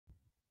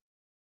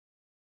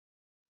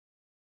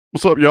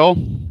What's up, y'all?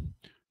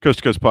 Coast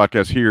to Coast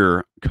Podcast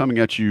here, coming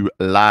at you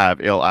live,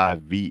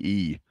 live.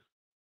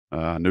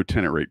 No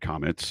tenant rate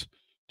comments,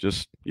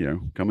 just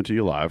coming to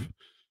you live,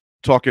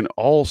 talking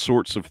all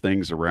sorts of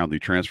things around the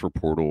transfer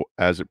portal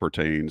as it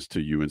pertains to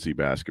UNC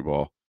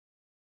basketball.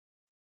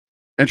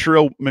 And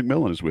Sherrell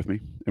McMillan is with me,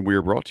 and we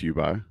are brought to you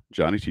by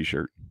Johnny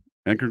T-shirt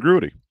and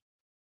Congruity.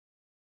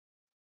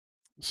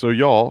 So,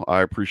 y'all,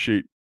 I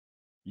appreciate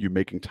you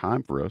making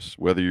time for us,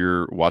 whether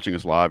you're watching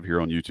us live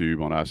here on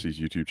YouTube, on IC's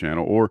YouTube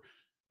channel, or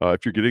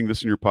if you're getting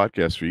this in your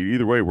podcast feed.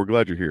 Either way, we're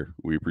glad you're here.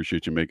 We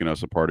appreciate you making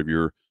us a part of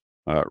your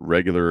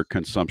regular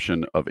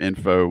consumption of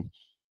info,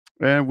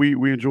 and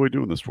we enjoy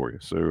doing this for you.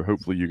 So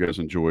hopefully you guys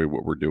enjoy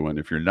what we're doing.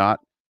 If you're not,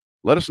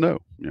 let us know.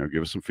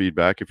 Give us some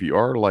feedback. If you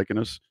are liking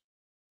us,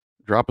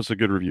 drop us a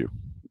good review.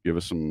 Give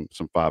us some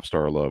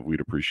 5-star love.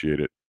 We'd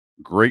appreciate it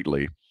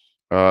greatly.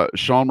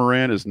 Sean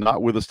Moran is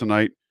not with us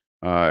tonight.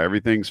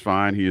 Everything's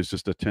fine. He is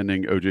just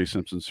attending O.J.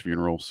 Simpson's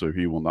funeral, so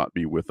he will not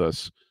be with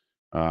us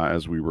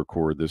as we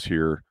record this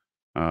here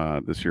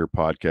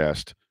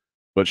podcast.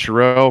 But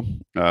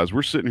Sherrell, as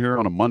we're sitting here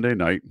on a Monday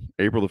night,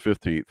 April the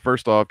 15th.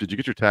 First off, did you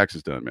get your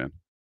taxes done, man?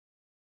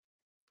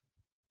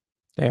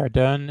 They are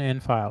done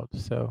and filed,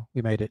 so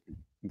we made it.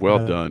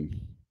 Well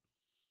done.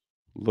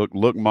 Look,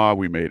 Ma,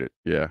 we made it.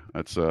 Yeah,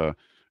 that's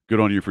good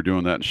on you for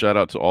doing that. And shout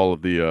out to all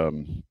of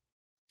the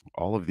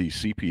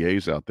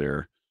CPAs out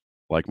there,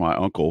 like my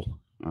uncle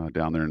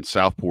down there in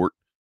Southport,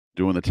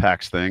 doing the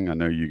tax thing. I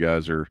know you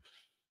guys are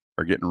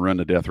getting run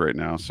to death right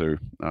now. So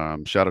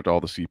shout out to all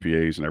the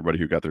CPAs and everybody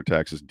who got their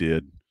taxes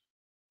did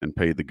and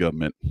paid the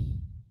government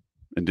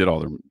and did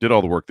all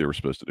the work they were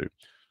supposed to do.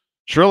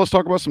 Sure, let's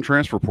talk about some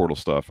transfer portal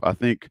stuff. I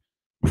think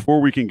before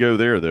we can go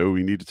there, though,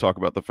 we need to talk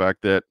about the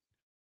fact that,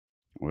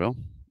 well,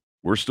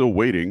 we're still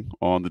waiting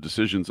on the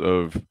decisions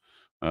of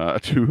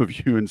two of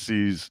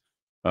UNC's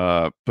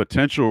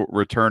potential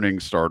returning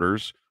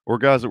starters or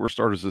guys that were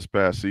starters this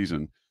past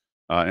season,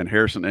 and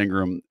Harrison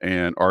Ingram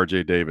and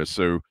RJ Davis.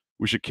 So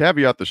we should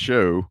caveat the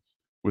show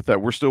with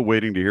that. We're still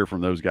waiting to hear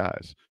from those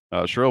guys.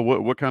 Sherrell,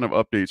 what kind of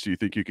updates do you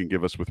think you can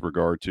give us with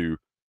regard to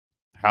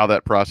how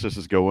that process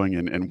is going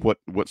and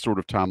what sort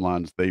of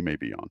timelines they may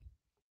be on?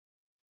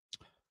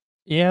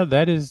 Yeah,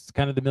 that is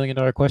kind of the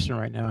 $1,000,000 question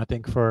right now, I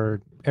think,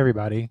 for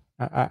everybody.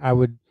 I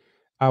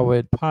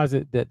would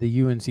posit that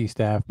the UNC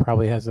staff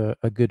probably has a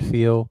good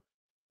feel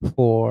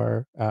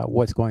for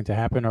what's going to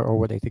happen or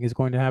what they think is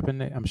going to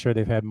happen. I'm sure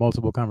they've had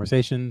multiple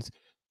conversations.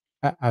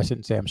 I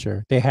shouldn't say I'm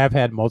sure. They have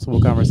had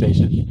multiple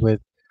conversations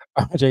with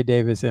RJ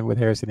Davis and with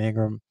Harrison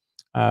Ingram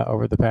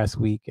over the past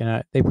week,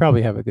 and they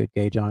probably have a good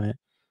gauge on it.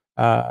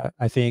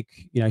 I think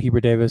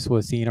Hubert Davis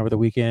was seen over the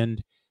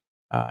weekend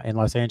in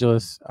Los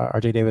Angeles.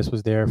 RJ Davis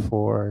was there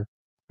for,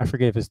 I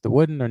forget if it's the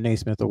Wooden or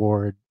Naismith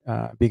Award,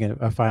 being a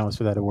finalist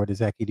for that award.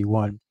 Zach Edey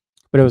won,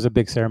 but it was a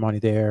big ceremony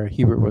there.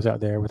 Hubert was out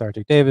there with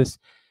RJ Davis.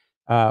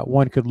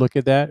 One could look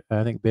at that.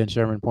 I think Ben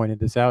Sherman pointed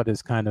this out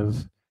as kind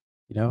of,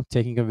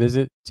 taking a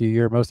visit to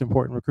your most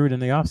important recruit in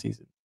the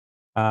offseason.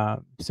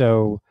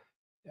 So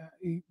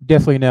you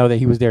definitely know that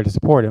he was there to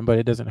support him, but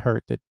it doesn't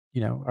hurt that,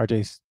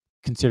 RJ's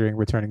considering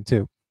returning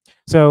too.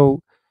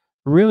 So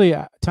really,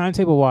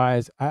 timetable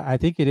wise, I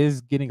think it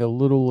is getting a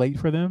little late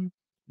for them,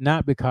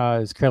 not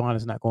because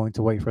Carolina's not going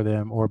to wait for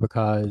them or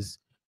because,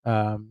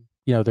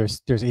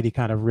 there's any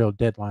kind of real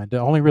deadline. The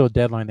only real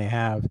deadline they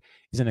have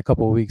is in a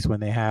couple of weeks when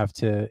they have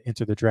to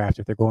enter the draft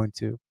if they're going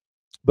to.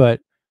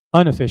 But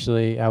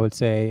unofficially, I would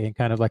say, and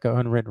kind of like an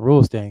unwritten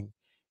rules thing,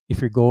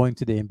 if you're going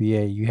to the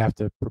NBA, you have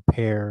to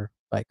prepare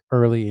like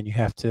early and you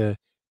have to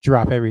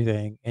drop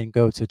everything and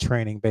go to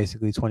training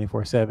basically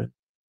 24/7.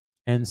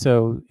 And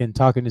so, in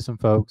talking to some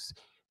folks,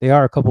 they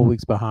are a couple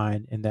weeks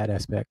behind in that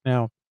aspect.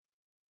 Now,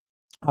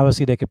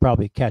 obviously, they could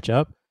probably catch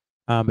up,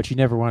 but you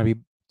never want to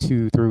be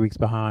 2-3 weeks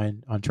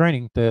behind on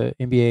training. The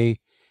NBA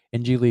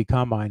and G League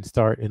combines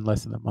start in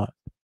less than a month.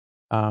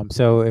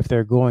 So if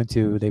they're going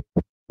to, they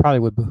probably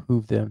would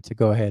behoove them to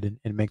go ahead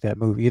and make that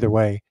move either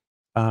way,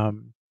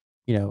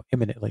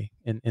 imminently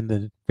in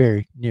the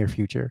very near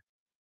future.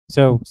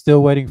 So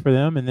still waiting for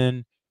them. And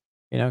then,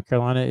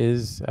 Carolina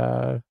is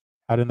out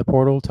in the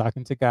portal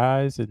talking to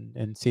guys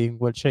and seeing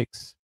what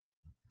shakes.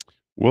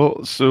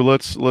 Well, so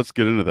let's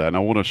get into that. And I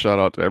want to shout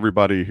out to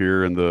everybody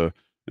here in the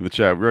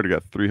chat. We already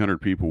got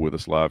 300 people with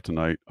us live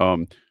tonight.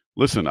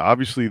 Listen,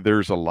 obviously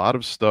there's a lot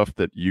of stuff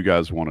that you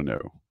guys want to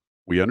know.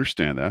 We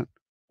understand that.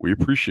 We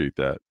appreciate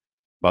that.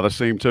 By the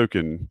same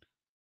token,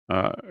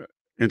 uh,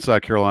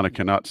 Inside Carolina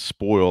cannot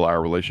spoil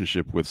our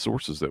relationship with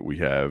sources that we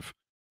have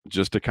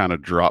just to kind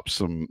of drop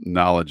some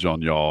knowledge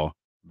on y'all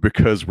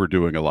because we're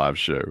doing a live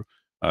show.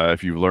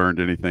 If you've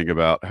learned anything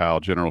about how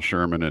General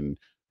Sherman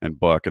and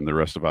Buck and the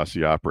rest of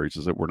IC operates,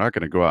 is that we're not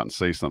going to go out and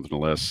say something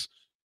unless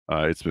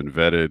it's been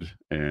vetted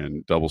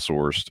and double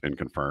sourced and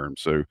confirmed.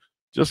 So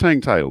just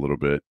hang tight a little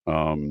bit.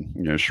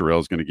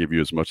 Sherrell's going to give you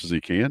as much as he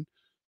can,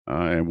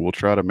 and we'll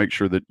try to make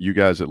sure that you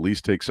guys at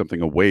least take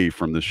something away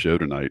from this show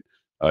tonight,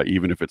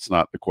 even if it's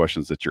not the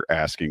questions that you're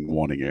asking,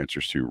 wanting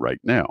answers to right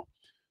now.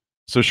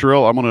 So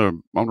Sherrell, I'm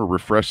gonna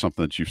refresh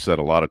something that you've said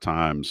a lot of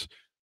times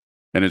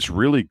And it's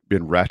really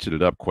been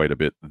ratcheted up quite a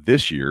bit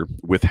this year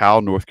with how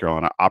North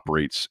Carolina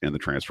operates in the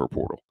transfer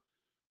portal.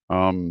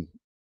 Um,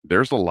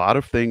 there's a lot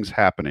of things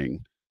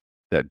happening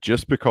that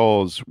just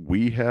because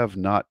we have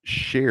not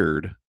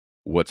shared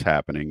what's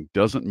happening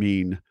doesn't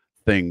mean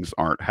things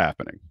aren't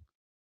happening.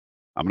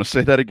 I'm going to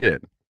say that again.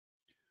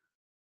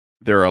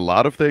 There are a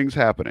lot of things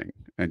happening,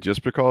 and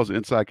just because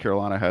Inside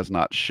Carolina has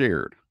not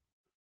shared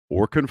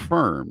or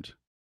confirmed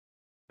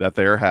that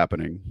they are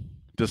happening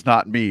does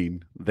not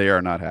mean they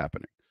are not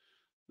happening.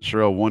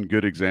 Sherrell, one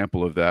good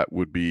example of that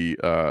would be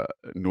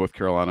North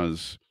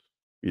Carolina's,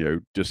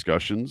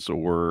 discussions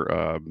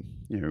or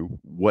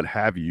what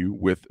have you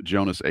with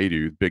Jonas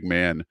Aidoo, big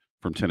man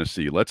from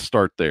Tennessee. Let's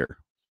start there.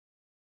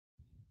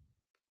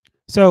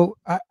 So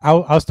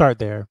I'll start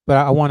there, but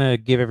I want to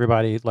give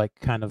everybody like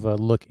kind of a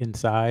look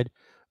inside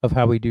of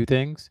how we do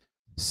things.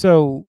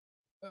 So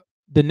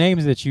the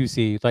names that you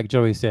see, like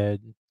Joey said,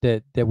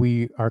 that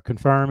we are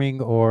confirming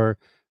or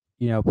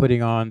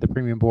putting on the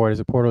premium board as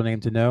a portal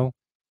name to know.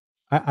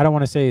 I don't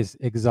want to say it's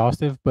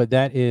exhaustive, but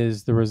that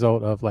is the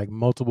result of like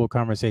multiple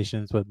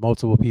conversations with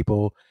multiple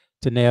people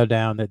to nail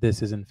down that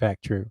this is in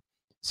fact true.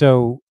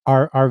 So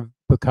our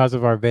because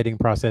of our vetting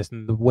process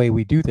and the way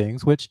we do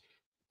things, which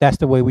that's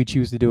the way we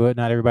choose to do it.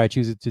 Not everybody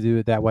chooses to do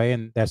it that way,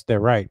 and that's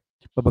their right.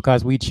 But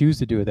because we choose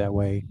to do it that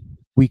way,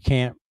 we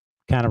can't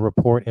kind of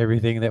report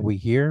everything that we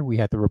hear. We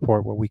have to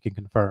report what we can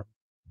confirm.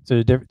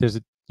 So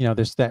there's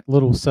that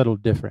little subtle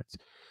difference.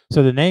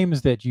 So the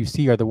names that you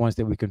see are the ones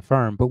that we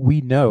confirm, but we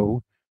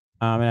know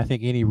and I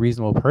think any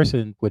reasonable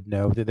person would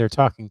know that they're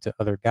talking to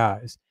other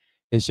guys.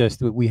 It's just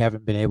that we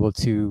haven't been able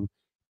to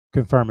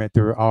confirm it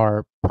through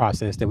our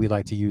process that we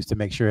like to use to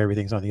make sure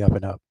everything's on the up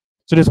and up.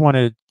 So just want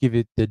to give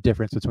you the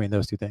difference between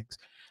those two things.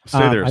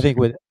 Stay there a I think second.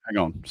 with Hang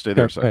on. Stay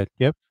there a second.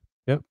 Yep,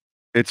 yep.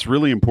 It's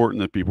really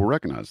important that people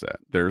recognize that.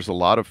 There's a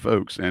lot of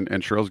folks, and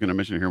Sherrell's going to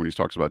mention it here when he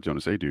talks about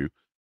Jonas Aidoo.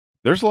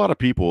 There's a lot of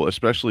people,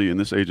 especially in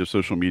this age of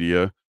social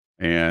media,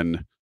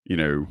 and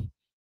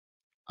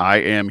I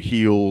am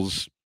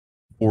heels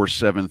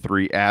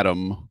 473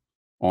 Adam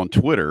on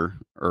Twitter,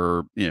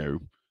 or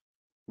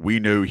we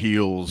know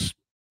heels.com,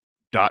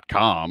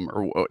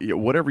 or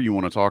whatever you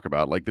want to talk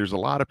about. Like, there's a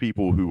lot of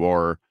people who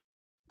are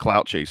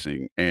clout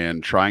chasing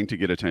and trying to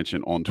get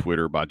attention on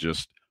Twitter by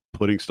just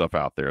putting stuff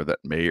out there that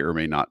may or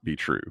may not be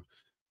true.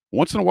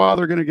 Once in a while,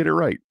 they're going to get it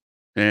right.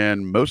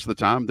 And most of the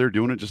time, they're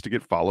doing it just to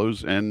get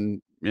follows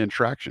and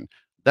traction.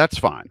 That's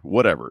fine.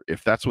 Whatever.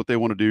 If that's what they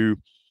want to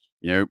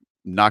do,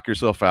 knock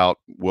yourself out.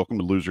 Welcome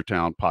to Loser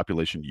Town,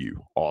 population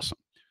U. Awesome.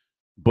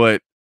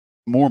 But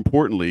more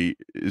importantly,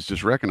 is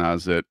just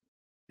recognize that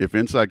if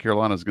Inside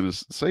Carolina is going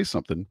to say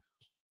something,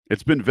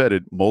 it's been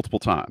vetted multiple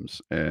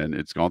times, and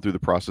it's gone through the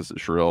process that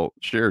Sherrell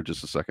shared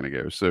just a second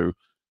ago. So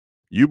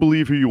you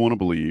believe who you want to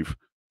believe,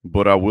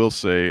 but I will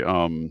say,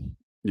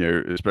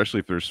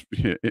 especially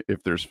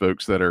if there's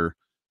folks that are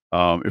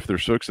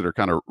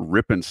kind of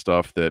ripping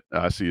stuff that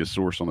I see a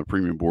source on the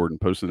premium board and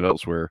posting it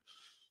elsewhere,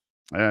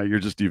 you're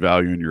just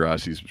devaluing your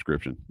IC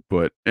subscription.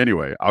 But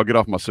anyway, I'll get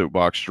off my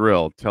soapbox.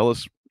 Sherrell, tell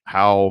us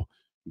how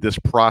this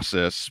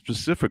process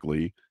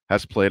specifically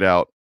has played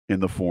out in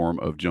the form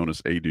of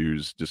Jonas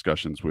Aidoo's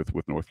discussions with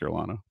North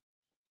Carolina.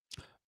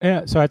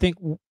 Yeah, so I think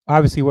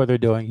obviously what they're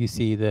doing, you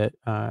see that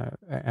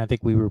I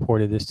think we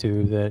reported this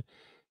too, that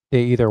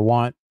they either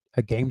want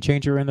a game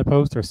changer in the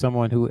post or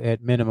someone who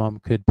at minimum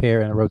could pair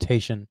in a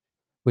rotation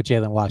with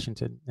Jalen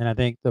Washington. And I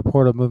think the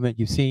portal movement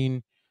you've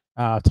seen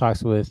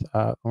talks with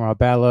Omar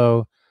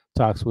Ballo,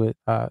 talks with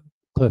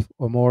Cliff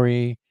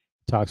Omori,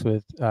 talks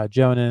with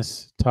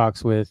Jonas,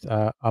 talks with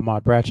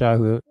Ahmad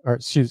Bradshaw,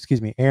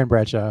 Aaron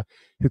Bradshaw,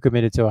 who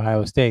committed to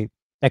Ohio State.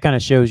 That kind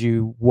of shows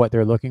you what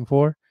they're looking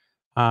for.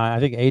 I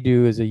think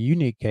Aidoo is a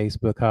unique case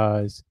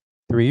because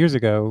 3 years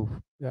ago,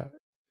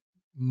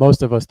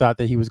 most of us thought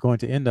that he was going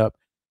to end up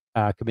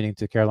committing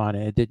to Carolina.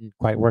 It didn't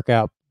quite work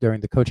out during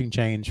the coaching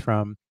change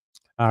from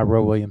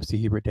Roe Williams to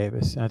Hubert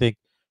Davis. And I think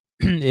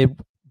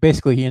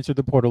he entered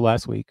the portal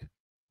last week,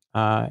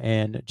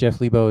 and Jeff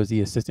Lebo is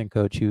the assistant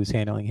coach who's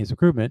handling his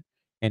recruitment,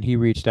 and he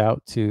reached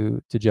out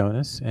to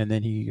Jonas, and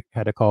then he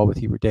had a call with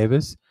Hubert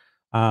Davis,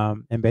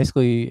 and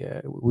basically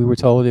we were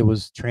told it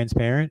was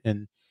transparent,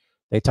 and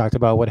they talked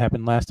about what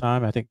happened last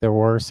time. I think there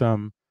were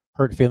some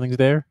hurt feelings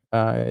there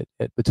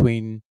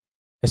between,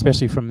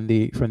 especially from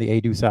the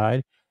Aidoo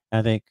side. And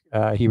I think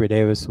Hubert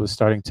Davis was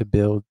starting to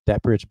build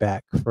that bridge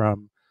back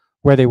from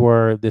where they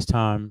were this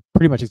time,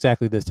 pretty much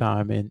exactly this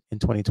time in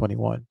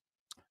 2021.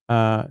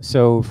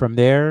 So from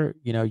there,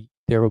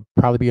 there will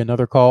probably be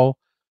another call,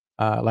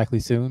 likely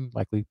soon,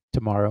 likely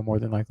tomorrow, more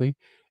than likely.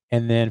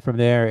 And then from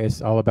there,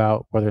 it's all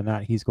about whether or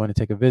not he's going to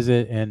take a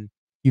visit, and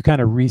you kind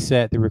of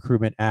reset the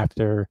recruitment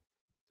after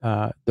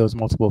those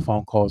multiple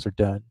phone calls are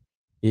done.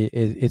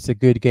 It's a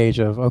good gauge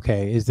of,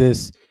 okay, is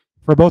this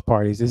for both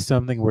parties? Is this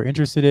something we're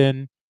interested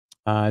in?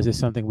 Is this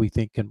something we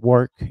think can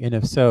work? And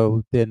if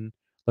so, then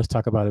let's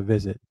talk about a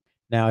visit.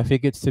 Now, if it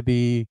gets to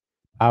be,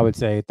 I would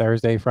say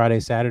Thursday, Friday,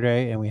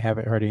 Saturday, and we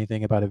haven't heard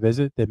anything about a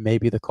visit, then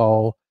maybe the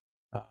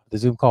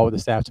Zoom call with the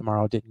staff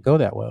tomorrow didn't go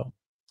that well.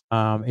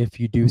 If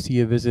you do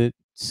see a visit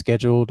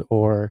scheduled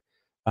or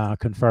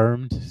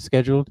confirmed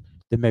scheduled,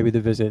 then maybe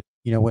the visit,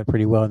 went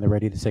pretty well and they're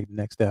ready to take the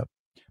next step.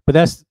 But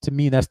to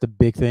me, that's the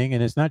big thing.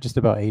 And it's not just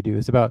about Aidoo.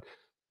 It's about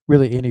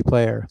really any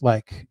player.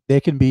 Like, they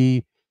can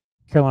be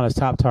Carolina's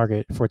top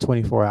target for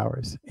 24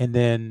 hours. And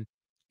then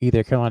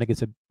either Carolina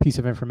gets a piece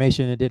of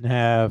information it didn't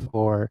have,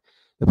 or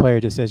the player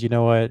just says, you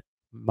know what,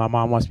 my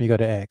mom wants me to go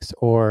to X,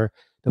 or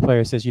the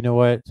player says, you know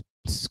what,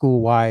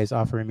 school Y is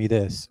offering me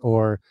this,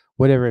 or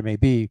whatever it may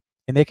be,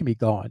 and they can be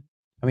gone.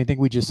 I mean, I think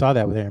we just saw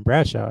that with Aaron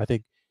Bradshaw. I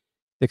think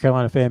the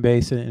Carolina fan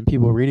base and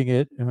people reading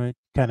it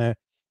kind of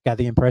got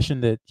the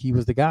impression that he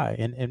was the guy.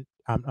 And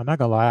I'm not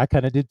gonna lie, I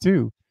kind of did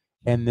too.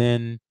 And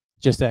then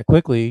just that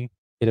quickly,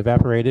 it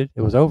evaporated.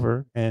 It was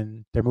over,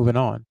 and they're moving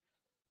on.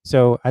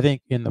 So I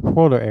think in the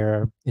portal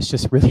era, it's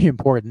just really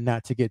important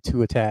not to get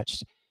too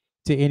attached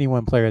to any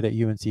one player that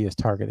UNC is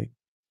targeting,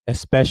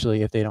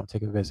 especially if they don't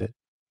take a visit.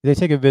 If they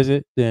take a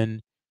visit,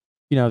 then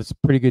it's a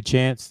pretty good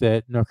chance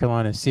that North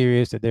Carolina is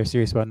serious, that they're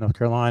serious about North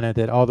Carolina,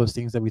 that all those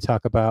things that we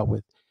talk about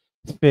with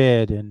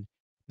Fed and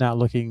not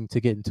looking to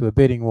get into a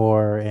bidding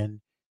war and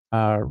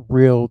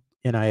real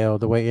NIL,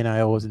 the way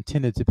NIL was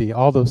intended to be,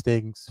 all those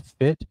things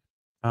fit.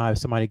 If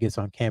somebody gets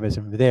on campus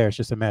from there, it's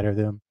just a matter of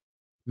them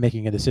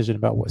making a decision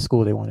about what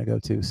school they want to go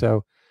to.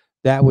 So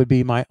that would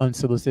be my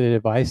unsolicited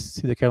advice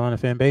to the Carolina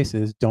fan base: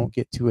 is don't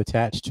get too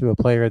attached to a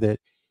player that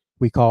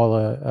we call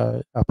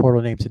a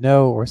portal name to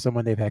know, or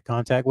someone they've had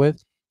contact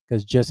with,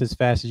 because just as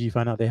fast as you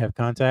find out they have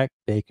contact,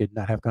 they could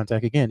not have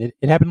contact again.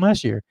 It happened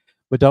last year,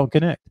 but don't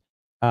connect.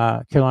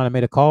 Carolina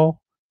made a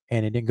call,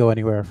 and it didn't go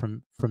anywhere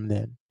from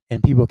then.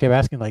 And people kept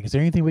asking, like, is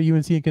there anything with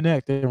UNC and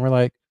Connect? And we're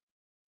like,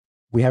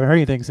 we haven't heard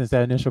anything since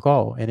that initial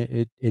call, and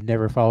it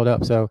never followed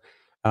up. So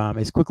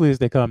as quickly as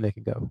they come, they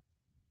can go.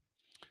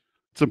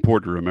 It's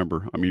important to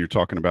remember. I mean, you're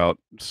talking about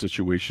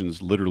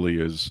situations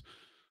literally as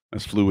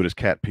fluid as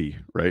cat pee,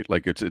 right?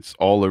 Like it's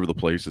all over the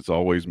place. It's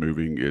always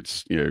moving.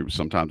 It's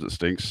sometimes it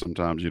stinks,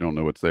 sometimes you don't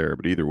know it's there,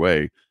 but either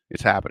way,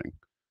 it's happening.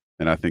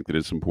 And I think that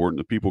it's important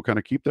that people kind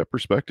of keep that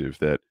perspective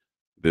that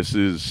this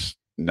is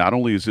not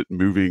only is it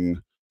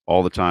moving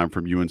all the time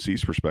from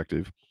UNC's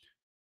perspective,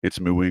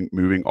 it's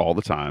moving all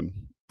the time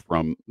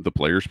from the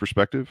player's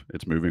perspective.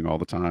 It's moving all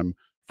the time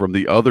from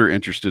the other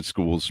interested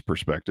schools'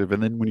 perspective.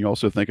 And then when you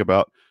also think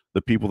about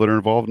the people that are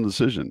involved in the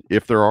decision,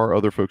 if there are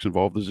other folks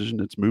involved in the decision,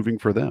 it's moving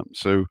for them.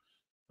 So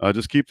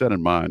just keep that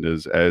in mind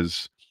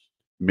as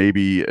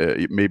maybe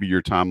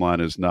your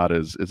timeline is not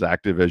as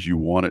active as you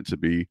want it to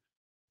be.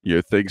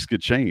 Things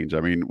could change. I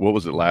mean, what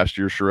was it last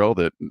year, Sherrell,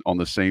 that on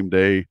the same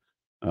day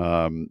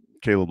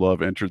Caleb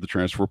Love entered the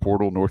transfer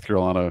portal, North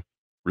Carolina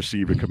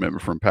received a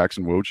commitment from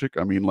Paxton Wojcik?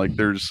 I mean, like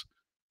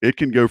it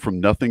can go from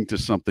nothing to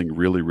something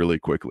really, really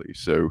quickly.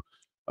 So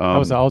That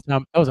was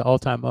an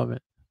all-time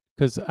moment,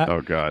 because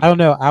oh God, I don't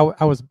know,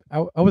 I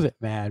wasn't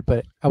mad,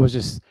 but I was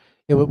just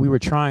we were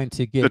trying to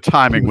the get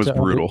timing people was to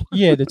brutal.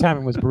 yeah, the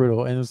timing was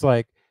brutal, and it's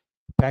like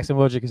Paxton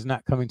Wojcik is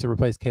not coming to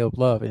replace Caleb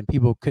Love, and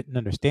people couldn't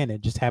understand it.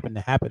 It just happened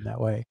to happen that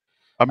way.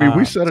 I mean,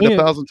 we said it So a yeah,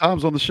 thousand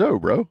times on the show,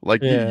 bro.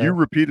 Like you yeah.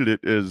 repeated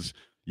it as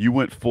you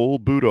went full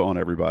Buddha on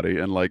everybody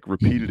and like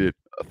repeated it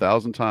a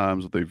thousand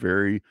times with a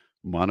very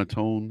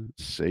monotone,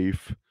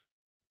 safe,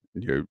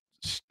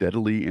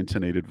 steadily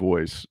intonated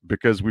voice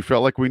because we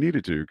felt like we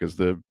needed to because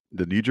the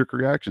knee jerk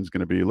reaction is going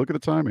to be look at the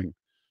timing.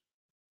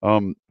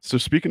 So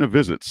speaking of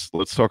visits,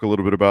 let's talk a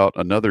little bit about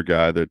another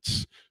guy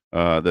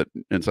that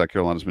Inside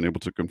Carolina's been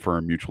able to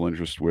confirm mutual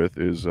interest with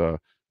is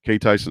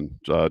Cade Tyson,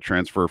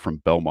 transfer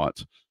from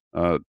Belmont.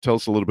 Tell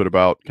us a little bit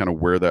about kind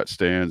of where that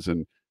stands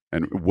and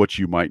what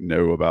you might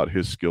know about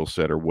his skill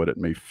set or what it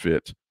may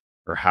fit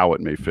or how it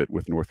may fit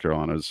with North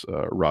Carolina's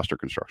roster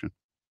construction.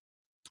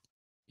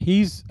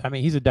 He's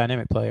a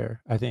dynamic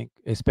player. I think,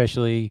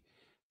 especially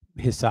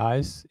his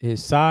size.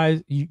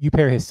 You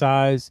pair his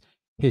size,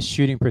 his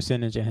shooting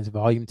percentage, and his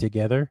volume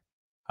together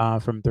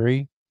from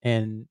three.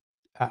 And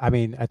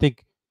I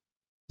think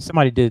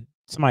somebody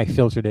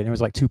filtered it, and it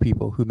was like two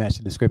people who matched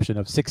the description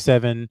of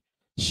 6'7",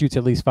 shoots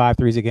at least 5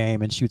 threes a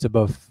game, and shoots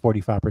above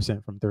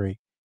 45% from three.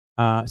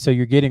 So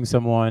you're getting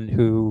someone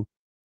who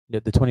the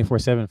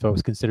 24/7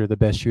 folks consider the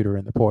best shooter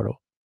in the portal.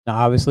 Now,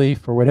 obviously,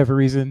 for whatever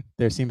reason,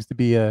 there seems to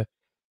be a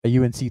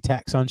UNC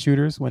tax on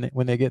shooters when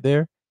they get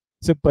there.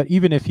 So, but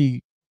even if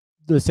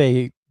let's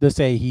say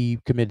he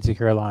committed to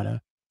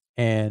Carolina,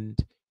 and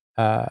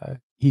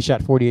he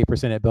shot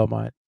 48% at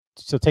Belmont.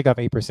 So take off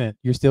 8%,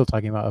 you're still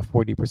talking about a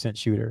 40%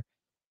 shooter.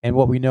 And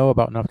what we know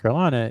about North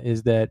Carolina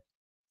is that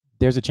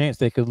there's a chance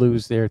they could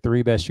lose their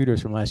three best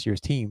shooters from last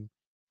year's team.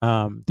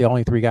 The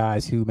only three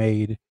guys who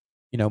made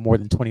more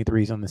than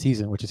 23s on the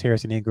season, which is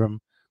Harrison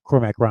Ingram,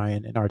 Cormac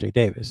Ryan, and RJ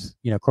Davis.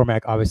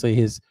 Cormac, obviously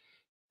his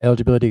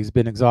eligibility has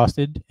been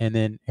exhausted, and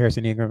then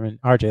Harrison Ingram and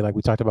RJ, like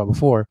we talked about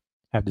before,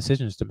 have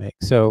decisions to make.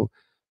 So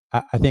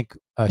I think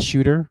a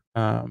shooter,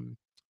 I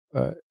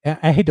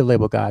hate to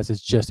label guys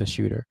as just a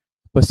shooter,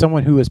 but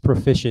someone who is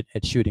proficient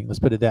at shooting, let's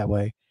put it that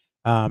way,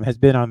 has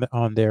been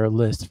on their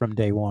list from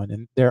day one,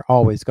 and they're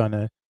always going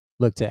to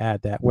look to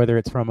add that, whether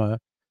it's from a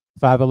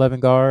 5'11"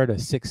 guard, a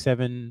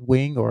 6'7"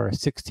 wing, or a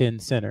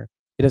 6'10" center.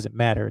 It doesn't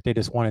matter. They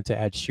just wanted to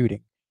add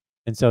shooting.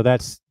 And so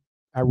that's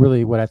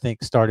really what I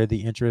think started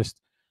the interest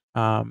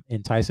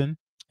in Tyson.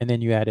 And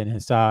then you add in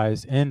his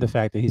size and the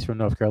fact that he's from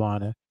North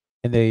Carolina,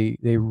 and they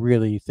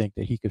really think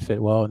that he could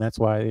fit well, and that's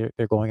why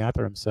they're going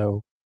after him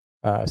so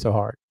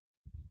hard.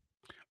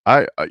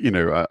 I'm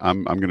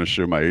going to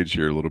show my age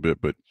here a little bit,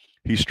 but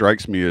he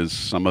strikes me as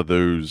some of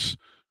the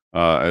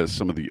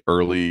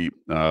early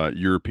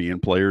European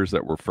players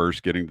that were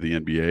first getting to the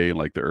NBA in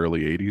like the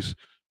early '80s.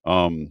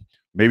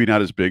 Maybe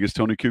not as big as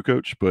Tony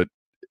Kukoc, but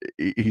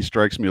he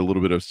strikes me a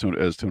little bit as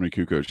Tony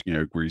Kukoc.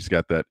 Where he's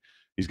got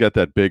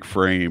that big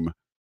frame,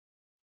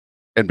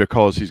 and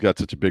because he's got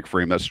such a big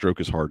frame, that stroke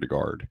is hard to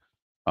guard.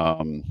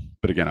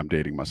 But again, I'm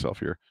dating myself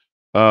here.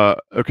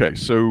 Okay,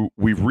 so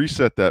we've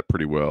reset that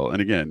pretty well.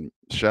 And again,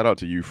 shout out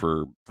to you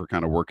for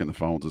kind of working the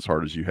phones as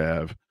hard as you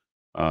have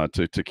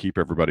to keep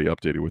everybody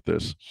updated with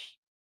this.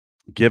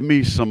 Give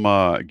me some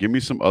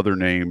other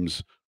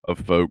names of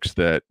folks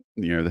that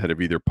that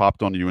have either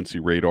popped on UNC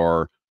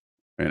radar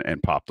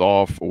and popped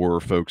off, or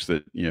folks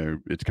that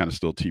it's kind of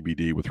still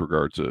TBD with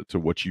regards to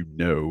what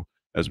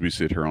as we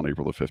sit here on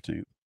April the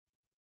 15th.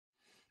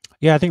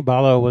 Yeah, I think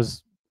Ballo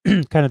was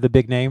kind of the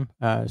big name,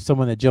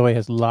 someone that Joey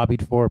has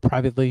lobbied for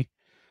privately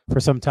for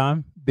some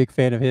time. Big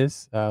fan of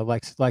his.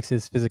 Likes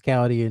his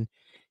physicality and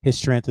his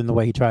strength and the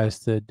way he tries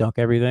to dunk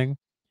everything.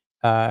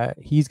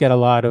 He's got a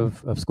lot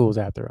of schools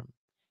after him,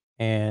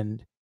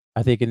 and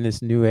I think in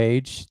this new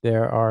age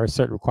there are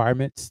certain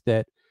requirements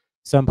that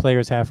some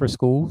players have for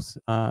schools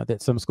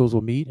that some schools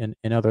will meet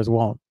and others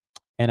won't.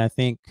 And I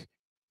think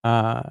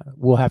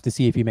we'll have to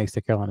see if he makes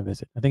the Carolina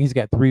visit. I think he's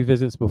got 3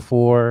 visits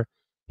before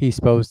he's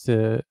supposed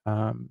to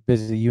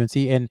visit the UNC,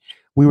 and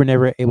we were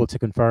never able to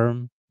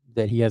confirm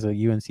that he has a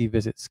UNC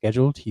visit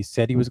scheduled. He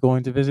said he was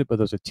going to visit, but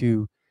those are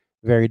 2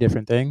 very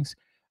different things.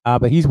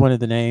 But he's one of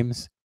the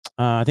names.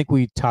 I think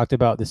we talked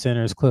about the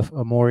centers, Cliff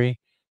Amori,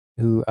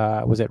 who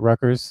was at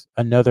Rutgers,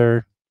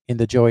 another in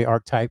the Joey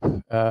archetype,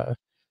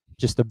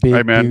 just a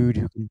big dude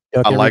who can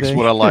duck everything. Likes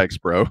what I likes,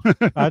 bro.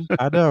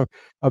 I know,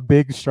 a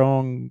big,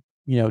 strong,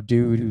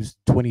 dude who's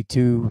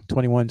 22,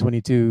 21,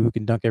 22, who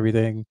can dunk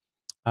everything.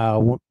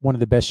 One of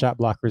the best shot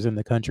blockers in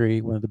the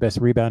country, one of the best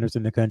rebounders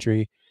in the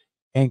country,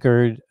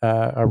 anchored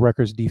a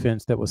Rutgers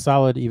defense that was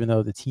solid, even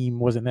though the team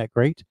wasn't that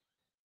great.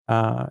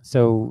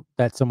 So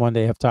that's someone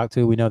they have talked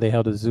to. We know they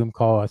held a Zoom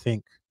call, I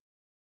think,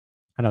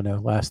 I don't know,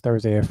 last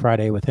Thursday or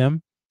Friday with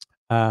him.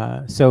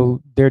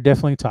 So they're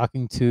definitely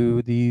talking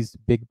to these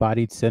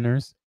big-bodied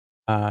centers.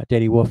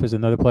 Daddy Wolf is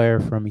another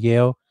player from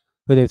Yale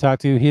who they've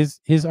talked to.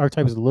 His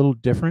archetype is a little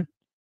different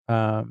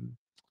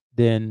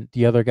than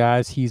the other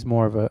guys. He's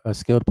more of a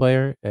skilled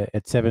player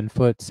at 7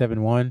 foot,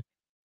 7'1",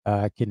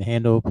 can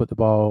handle, put the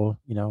ball,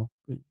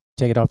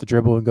 take it off the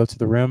dribble and go to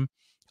the rim.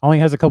 Only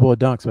has a couple of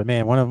dunks, but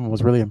man, one of them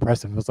was really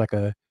impressive. It was like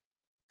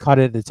caught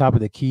it at the top of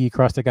the key,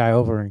 crossed the guy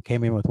over, and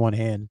came in with one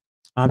hand.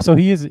 So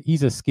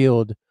he's a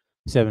skilled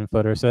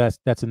 7-footer. So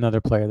that's another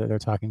player that they're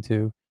talking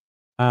to.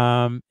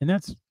 And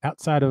that's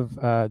outside of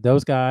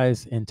those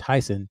guys and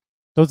Tyson.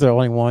 Those are the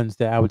only ones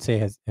that I would say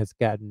has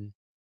gotten,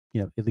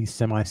 at least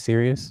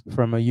semi-serious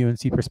from a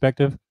UNC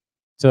perspective.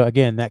 So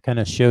again, that kind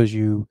of shows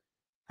you,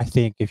 I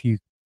think, if you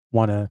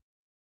want to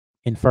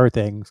infer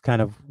things, kind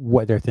of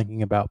what they're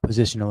thinking about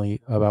positionally,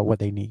 about what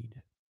they need.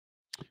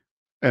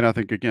 And I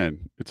think,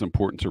 again, it's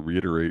important to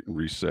reiterate and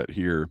reset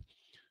here.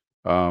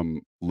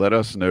 Let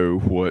us know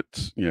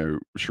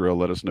Sherrell,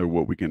 let us know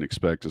what we can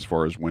expect as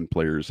far as when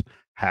players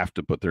have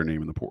to put their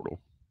name in the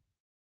portal.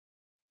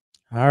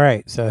 All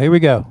right, so here we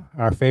go,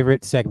 our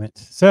favorite segment.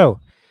 So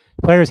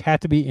players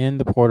have to be in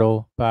the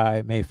portal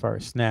by May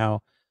 1st.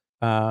 Now,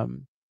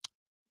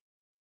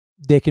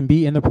 they can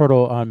be in the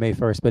portal on May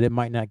 1st, but it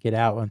might not get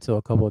out until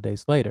a couple of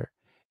days later.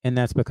 And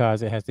that's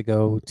because it has to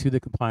go to the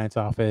compliance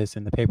office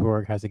and the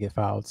paperwork has to get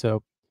filed.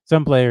 So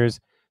some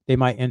players, they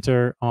might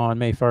enter on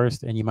May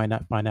 1st and you might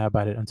not find out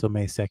about it until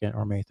May 2nd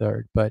or May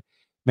 3rd. But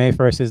May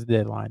 1st is the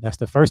deadline. That's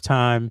the first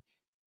time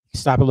you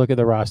stop and look at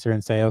the roster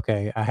and say,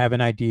 okay, I have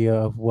an idea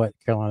of what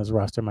Carolina's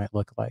roster might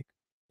look like.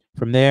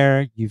 From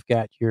there, you've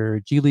got your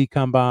G League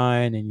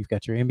combine and you've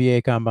got your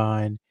NBA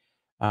combine.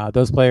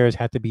 Those players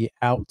have to be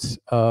out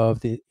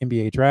of the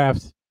NBA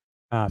draft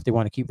if they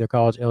want to keep their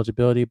college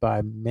eligibility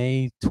by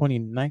May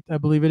 29th, I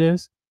believe it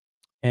is.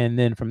 And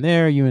then from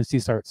there,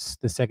 UNC starts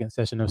the second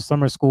session of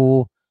summer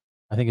school.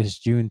 I think it's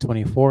June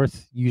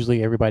 24th.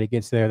 Usually everybody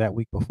gets there that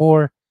week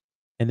before.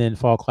 And then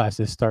fall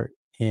classes start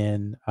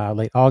in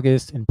late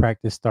August and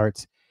practice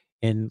starts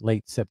in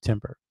late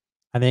September.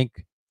 I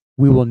think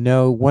we will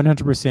know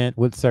 100%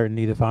 with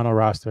certainty the final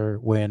roster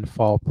when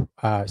fall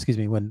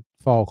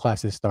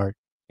classes start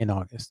in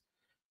August.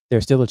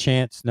 There's still a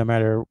chance, no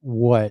matter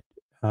what,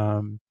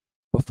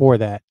 before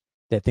that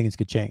things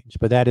could change.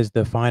 But that is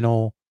the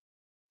final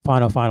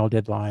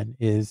deadline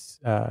is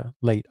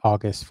late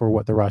August for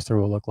what the roster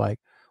will look like.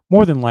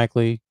 More than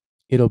likely,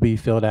 it'll be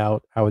filled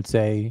out, I would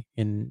say,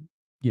 in,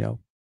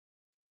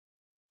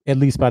 at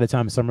least by the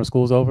time summer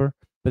school's over.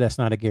 But that's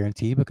not a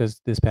guarantee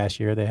because this past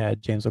year they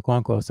had James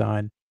Okonkwo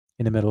sign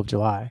in the middle of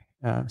July.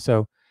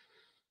 So,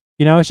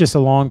 it's just a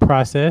long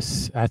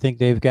process. I think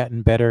they've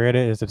gotten better at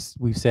it, as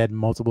we've said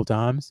multiple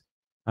times.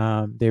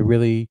 They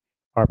really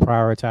are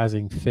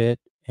prioritizing fit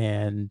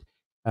and,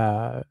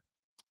 uh,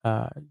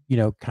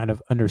 kind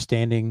of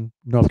understanding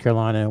North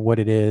Carolina and what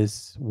it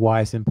is,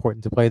 why it's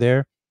important to play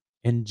there,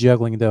 and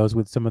juggling those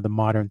with some of the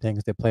modern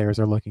things that players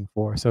are looking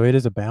for. So it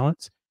is a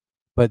balance,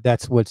 but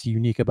that's what's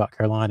unique about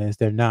Carolina is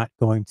they're not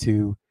going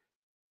to,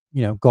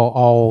 go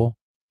all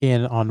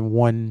in on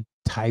one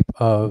type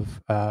of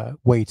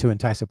way to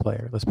entice a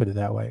player. Let's put it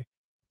that way.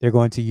 They're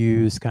going to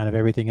use kind of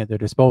everything at their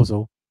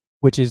disposal,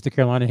 which is the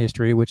Carolina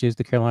history, which is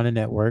the Carolina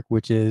network,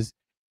 which is,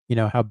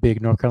 how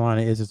big North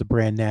Carolina is as a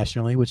brand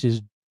nationally, which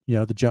is,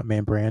 the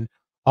Jumpman brand.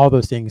 All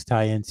those things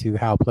tie into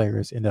how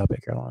players end up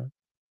at Carolina.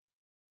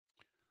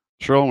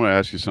 Sherrell, I'm going to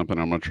ask you something.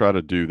 I'm going to try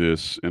to do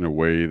this in a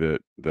way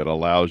that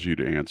allows you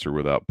to answer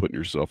without putting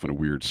yourself in a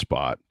weird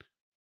spot.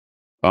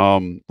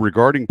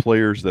 Regarding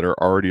players that are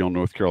already on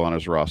North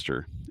Carolina's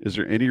roster, is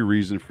there any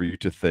reason for you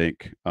to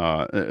think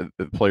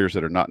players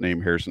that are not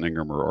named Harrison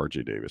Ingram or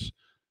R.J. Davis?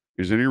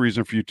 Is there any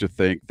reason for you to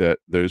think that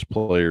those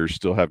players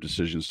still have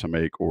decisions to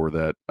make, or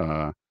that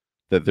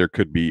there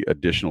could be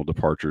additional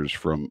departures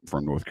from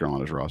North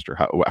Carolina's roster?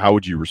 How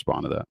would you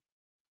respond to that?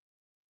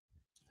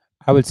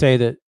 I would say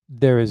that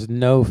there is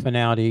no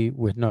finality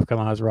with North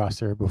Carolina's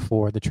roster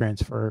before the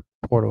transfer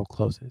portal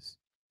closes.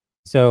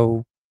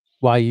 So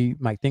while you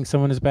might think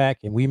someone is back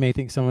and we may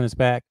think someone is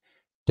back,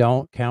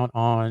 don't count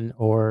on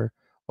or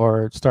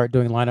start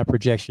doing lineup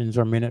projections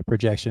or minute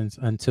projections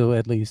until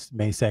at least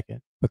May 2nd,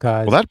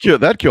 because Well,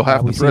 that'd kill half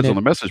the we've seen threads on it.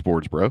 the message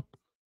boards, bro.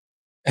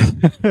 I'm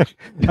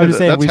just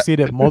saying That's we've seen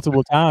it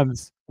multiple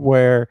times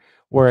where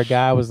a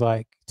guy was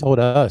like told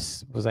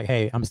us was like,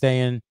 "Hey, I'm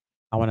staying.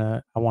 I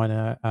wanna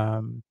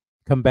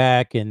come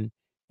back and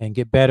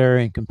get better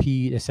and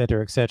compete, et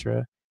cetera, et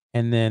cetera."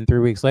 And then 3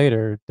 weeks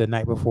later, the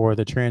night before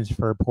the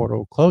transfer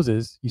portal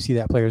closes, you see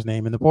that player's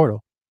name in the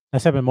portal.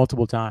 That's happened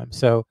multiple times.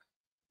 So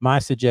my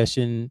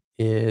suggestion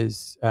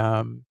is,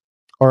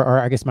 or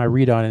I guess my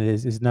read on it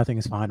is nothing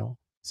is final.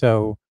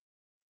 So,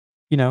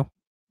 you know,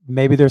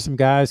 maybe there's some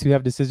guys who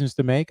have decisions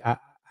to make.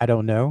 I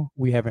don't know.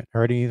 We haven't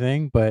heard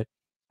anything, but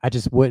I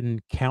just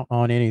wouldn't count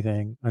on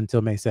anything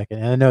until May 2nd.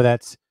 And I know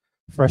that's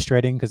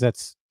frustrating because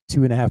that's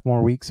 2.5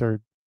 more weeks or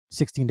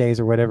 16 days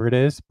or whatever it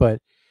is.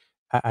 But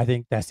I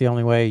think that's the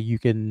only way you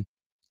can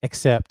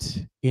accept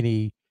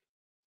any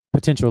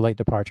potential late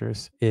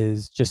departures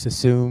is just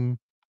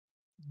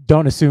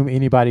don't assume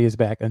anybody is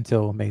back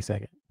until May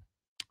 2nd.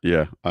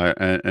 Yeah,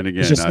 and It's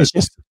again, just it's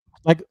just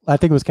like I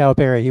think it was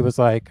Calipari. He was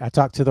like, "I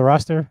talked to the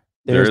roster.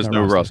 There there is is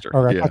no no roster."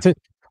 roster. Or Yeah,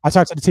 I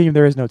talked to the team.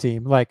 There is no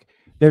team. Like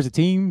there's a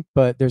team,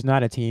 but there's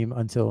not a team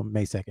until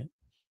May 2nd.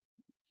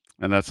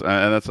 and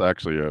that's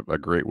actually a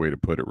great way to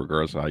put it,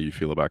 regardless of how you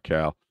feel about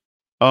Cal.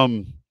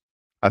 Um,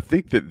 I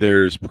think that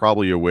there's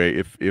probably a way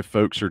if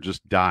folks are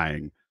just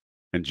dying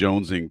and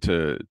jonesing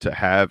to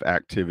have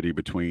activity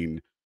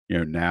between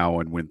now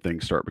and when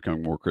things start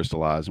becoming more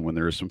crystallized and when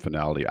there is some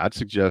finality. I'd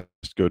suggest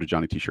go to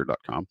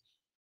johnnytshirt.com.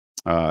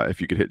 If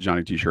you could hit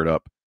Johnny T-shirt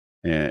up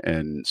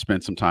and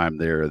spend some time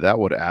there, that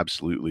would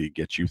absolutely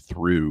get you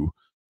through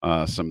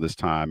some of this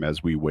time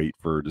as we wait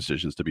for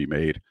decisions to be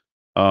made.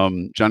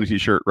 Johnny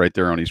T-shirt right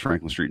there on East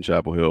Franklin Street in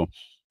Chapel Hill.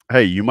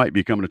 Hey, you might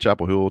be coming to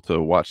Chapel Hill to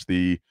watch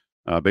the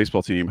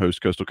baseball team host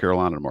Coastal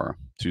Carolina tomorrow,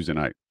 Tuesday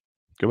night.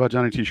 Go by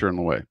Johnny T-shirt on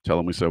the way. Tell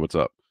them we said what's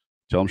up.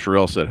 Tell them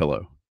Sherrell said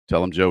hello.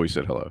 Tell them Joey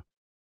said hello.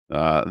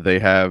 They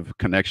have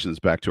connections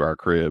back to our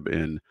crib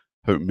in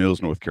Hope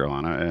Mills, North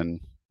Carolina, and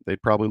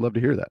they'd probably love to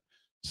hear that.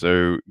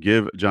 So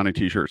give Johnny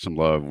T-shirt some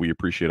love. We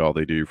appreciate all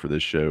they do for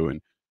this show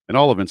and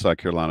all of Inside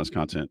Carolina's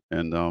content.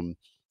 And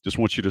just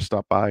want you to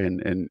stop by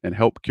and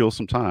help kill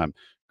some time.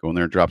 Go in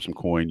there and drop some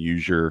coin.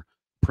 Use your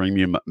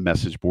premium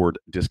message board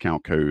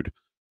discount code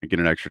and get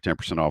an extra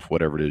 10% off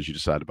whatever it is you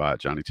decide to buy at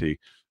Johnny T.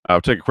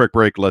 I'll take a quick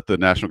break. Let the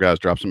national guys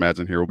drop some ads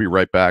in here. We'll be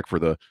right back for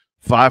the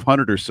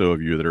 500 or so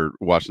of you that are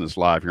watching this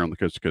live here on the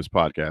Coast to Coast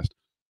podcast.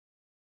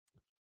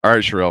 All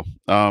right, Sherrell.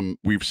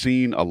 We've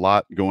seen a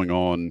lot going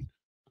on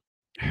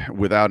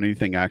without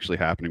anything actually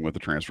happening with the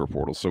transfer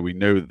portal. So we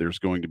know that there's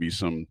going to be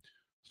some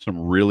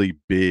really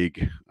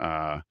big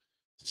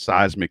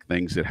seismic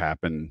things that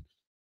happen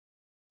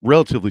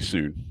relatively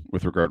soon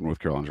with regard to North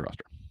Carolina's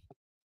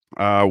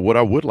roster. What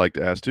I would like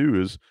to ask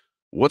too is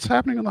what's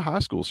happening on the high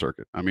school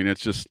circuit? I mean,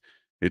 it's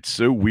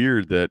so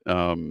weird that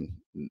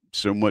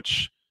so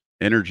much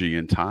energy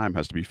and time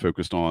has to be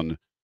focused on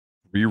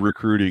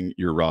re-recruiting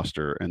your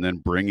roster and then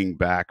bringing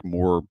back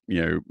more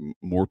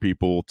more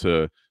people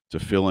to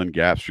fill in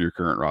gaps for your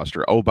current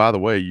roster. Oh, by the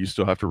way, you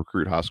still have to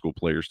recruit high school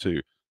players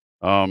too.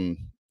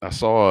 I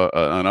saw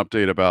an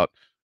update about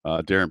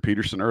Darren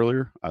Peterson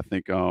earlier. I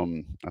think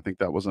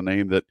that was a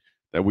name that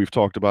we've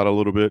talked about a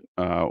little bit.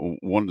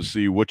 Wanted to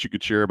see what you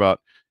could share about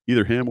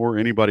either him or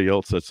anybody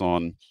else that's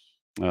on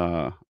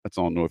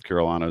North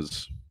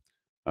Carolina's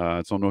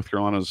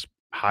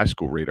high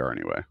school radar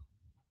anyway.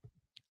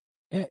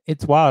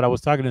 It's wild. I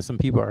was talking to some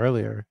people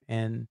earlier,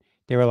 and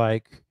they were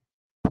like,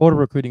 portal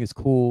recruiting is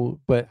cool,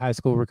 but high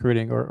school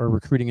recruiting or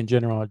recruiting in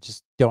general, I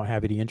just don't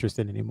have any interest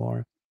in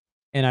anymore.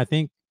 And I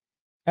think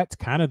that's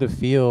kind of the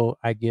feel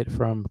I get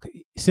from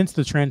since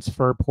the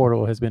transfer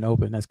portal has been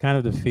open. That's kind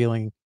of the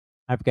feeling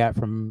I've got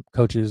from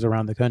coaches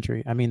around the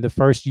country. I mean, the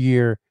first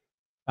year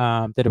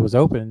that it was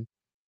open,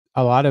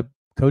 a lot of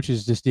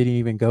coaches just didn't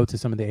even go to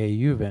some of the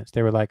AAU events.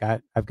 They were like,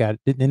 I've got,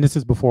 and this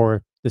is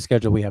before the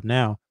schedule we have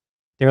now.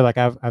 They were like,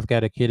 I've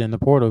got a kid in the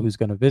portal who's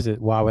going to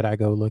visit. Why would I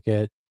go look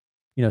at,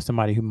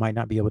 somebody who might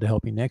not be able to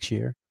help me next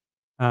year?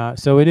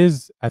 So it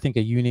is, I think,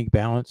 a unique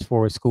balance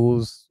for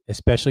schools,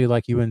 especially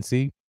like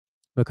UNC,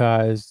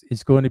 because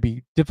it's going to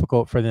be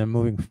difficult for them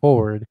moving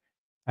forward,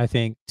 I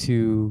think,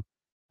 to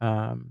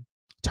um,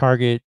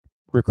 target,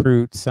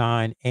 recruit,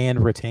 sign,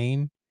 and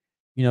retain,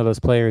 those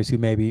players who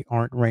maybe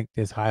aren't ranked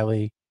as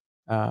highly,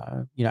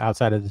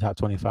 outside of the top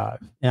 25.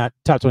 Now,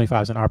 top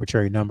 25 is an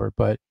arbitrary number,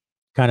 but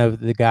kind of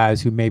the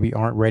guys who maybe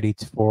aren't ready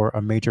for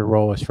a major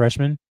role as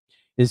freshmen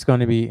is going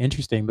to be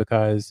interesting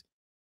because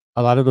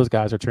a lot of those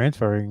guys are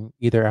transferring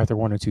either after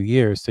 1 or 2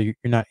 years, so you're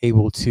not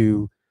able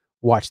to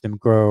watch them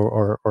grow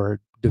or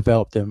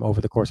develop them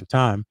over the course of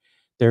time.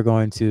 They're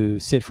going to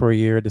sit for a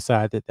year,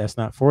 decide that that's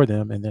not for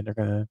them, and then they're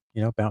going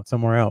to bounce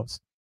somewhere else.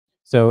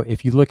 So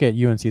if you look at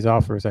UNC's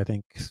offers, I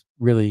think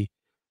really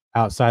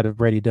outside of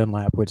Brady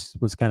Dunlap, which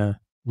was kind of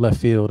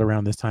left field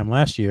around this time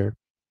last year,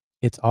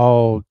 it's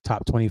all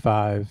top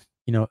 25,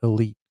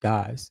 elite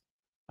guys.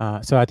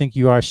 So I think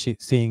you are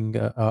seeing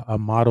a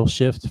model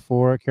shift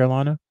for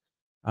Carolina.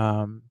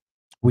 um,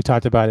 we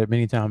talked about it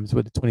many times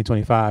with the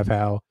 2025,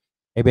 how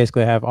they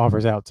basically have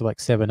offers out to like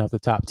 7 of the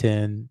top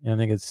 10. And I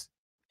think it's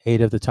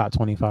 8 of the top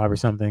 25 or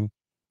something.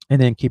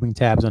 And then keeping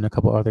tabs on a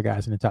couple other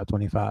guys in the top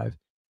 25.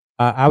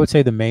 I would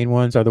say the main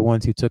ones are the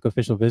ones who took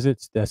official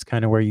visits. That's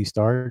kind of where you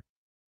start.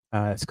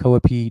 It's Koa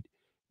Pete,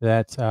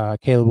 that's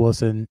Caleb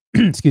Wilson,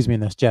 excuse me,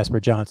 and that's Jasper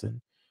Johnson.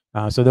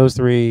 So those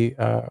three,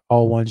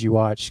 all ones you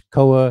watch.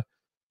 Koa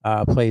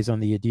plays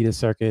on the Adidas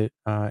circuit,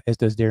 as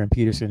does Darren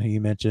Peterson, who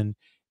you mentioned,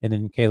 and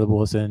then Caleb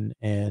Wilson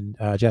and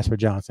Jasper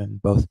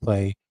Johnson both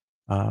play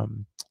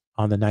on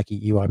the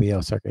Nike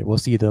EYBL circuit. We'll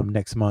see them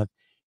next month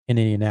in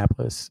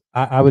Indianapolis.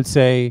 I would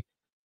say,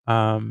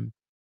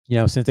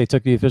 since they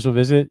took the official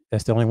visit,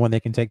 that's the only one they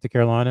can take to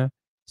Carolina.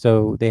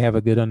 So they have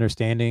a good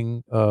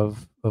understanding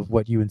of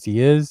what UNC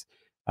is.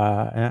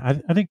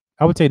 And I think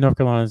I would say North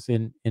Carolina's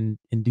in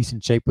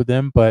decent shape with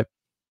them, but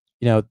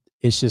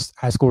it's just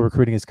high school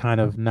recruiting is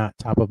kind of not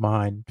top of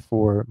mind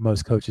for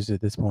most coaches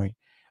at this point.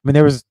 I mean,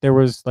 there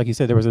was like you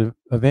said, there was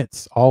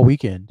events all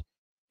weekend,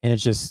 and it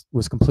just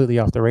was completely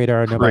off the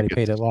radar. Nobody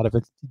paid a lot of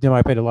it.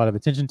 Nobody paid a lot of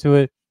attention to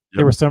it. Yep.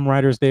 There were some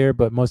writers there,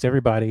 but most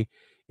everybody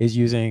is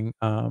using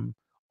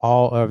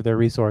all of their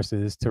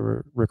resources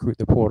to recruit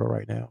the portal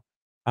right now.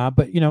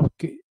 But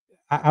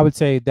I would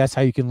say that's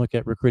how you can look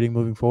at recruiting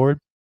moving forward.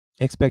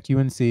 Expect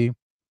UNC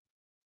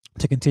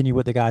to continue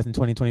with the guys in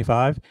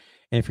 2025.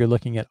 And if you're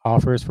looking at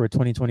offers for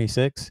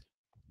 2026,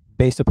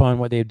 based upon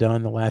what they've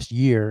done the last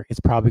year, it's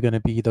probably going to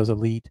be those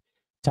elite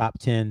top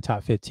 10,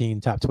 top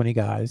 15, top 20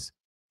 guys.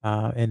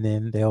 And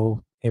then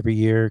they'll every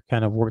year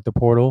kind of work the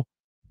portal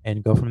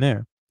and go from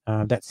there.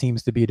 That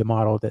seems to be the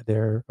model that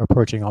they're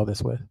approaching all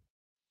this with.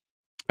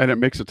 And it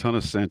makes a ton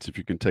of sense if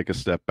you can take a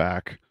step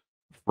back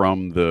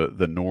from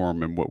the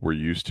norm and what we're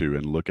used to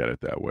and look at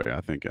it that way.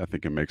 I think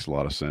it makes a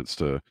lot of sense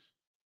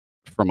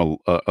from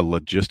a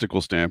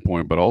logistical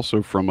standpoint, but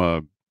also from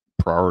a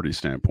priority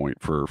standpoint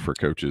for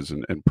coaches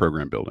and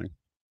program building.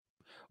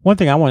 One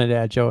thing I wanted to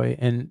add, Joey,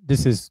 and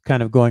this is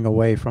kind of going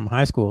away from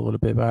high school a little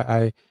bit,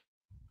 but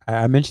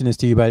I mentioned this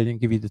to you, but I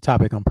didn't give you the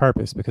topic on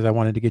purpose because I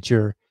wanted to get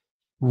your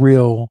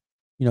real,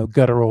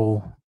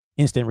 guttural,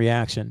 instant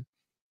reaction.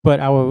 But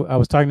I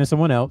was talking to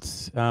someone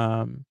else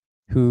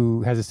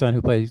who has a son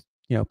who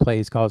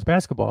plays college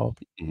basketball,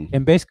 Mm-hmm.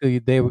 and basically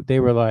they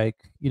were like,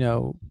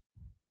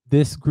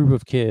 this group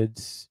of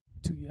kids,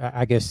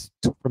 I guess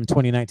from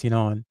 2019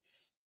 on,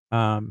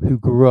 who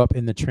grew up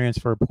in the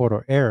transfer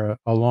portal era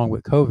along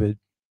with COVID,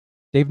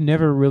 they've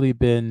never really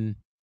been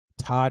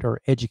taught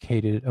or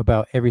educated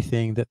about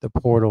everything that the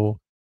portal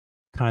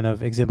kind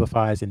of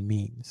exemplifies and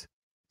means.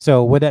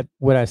 So what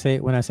I say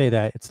when I say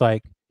that, it's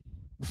like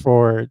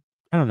for,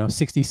 I don't know,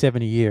 60,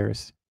 70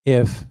 years,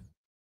 if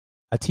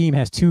a team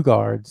has 2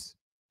 guards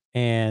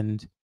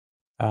and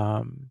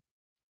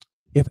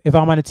if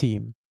I'm on a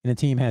team and the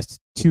team has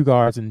 2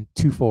 guards and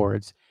 2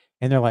 forwards,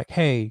 and they're like,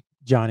 "Hey,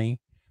 Johnny,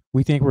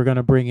 we think we're going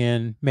to bring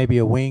in maybe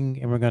a wing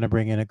and we're going to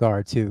bring in a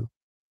guard too."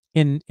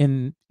 In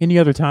any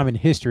other time in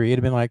history, it'd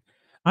have been like,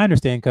 "I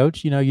understand,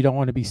 coach. You don't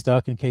want to be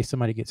stuck in case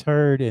somebody gets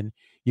hurt, and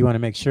you want to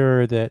make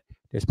sure that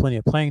there's plenty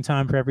of playing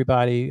time for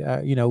everybody.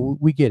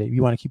 We get it.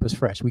 You want to keep us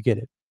fresh. We get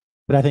it."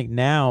 But I think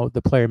now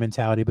the player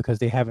mentality, because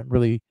they haven't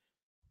really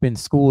been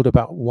schooled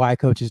about why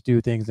coaches do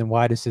things and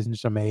why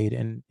decisions are made,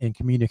 and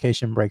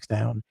communication breaks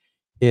down,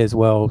 is,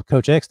 well,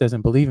 Coach X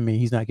doesn't believe in me.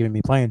 He's not giving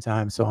me playing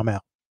time, so I'm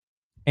out.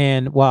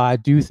 And while I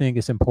do think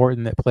it's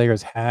important that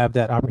players have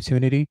that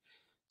opportunity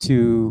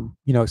to,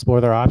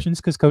 explore their options,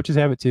 because coaches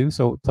have it too,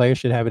 so players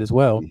should have it as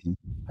well. Mm-hmm.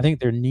 I think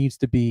there needs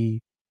to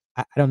be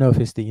I don't know if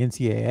it's the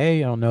NCAA.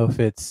 I don't know if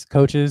it's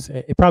coaches.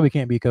 It probably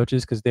can't be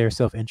coaches because they're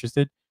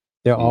self-interested.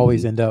 They'll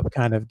always Mhm. end up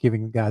kind of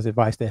giving guys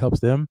advice that helps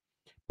them.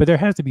 But there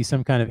has to be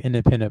some kind of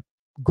independent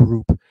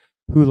group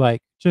who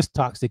like just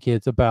talks to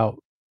kids about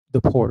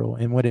the portal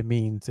and what it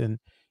means. And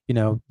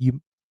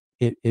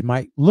it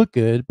might look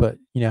good, but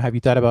have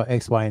you thought about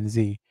X, Y, and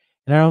Z?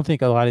 And I don't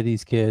think a lot of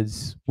these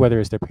kids, whether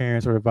it's their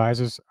parents or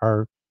advisors,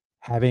 are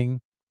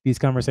having these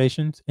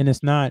conversations. And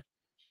it's not.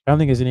 I don't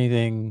think there's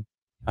anything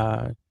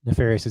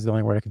nefarious is the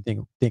only word I can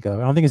think of.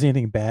 I don't think it's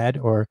anything bad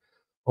or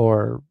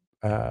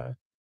uh,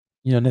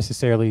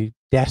 necessarily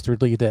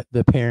dastardly that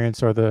the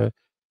parents or the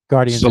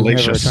guardians or whomever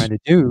are Salacious. trying to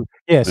do.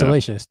 Yeah, Yeah.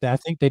 salacious. I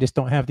think they just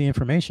don't have the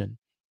information.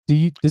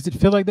 Does it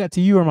feel like that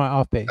to you, or am I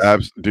off base?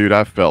 Dude,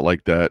 I felt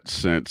like that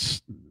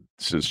since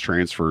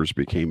transfers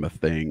became a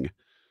thing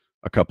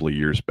a couple of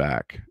years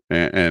back,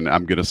 and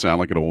I'm gonna sound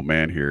like an old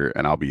man here,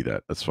 and I'll be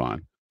that. That's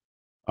fine.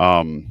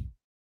 Um,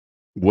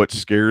 what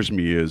scares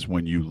me is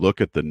when you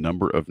look at the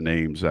number of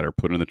names that are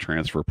put in the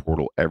transfer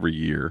portal every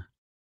year,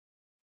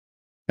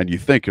 and you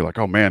think you're like,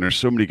 "Oh man, there's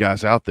so many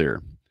guys out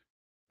there."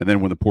 And then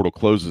when the portal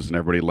closes and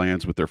everybody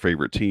lands with their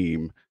favorite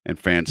team, and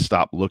fans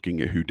stop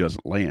looking at who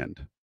doesn't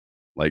land.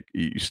 Like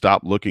you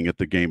stop looking at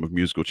the game of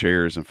musical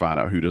chairs and find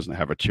out who doesn't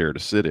have a chair to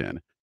sit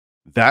in.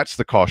 That's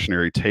the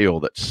cautionary tale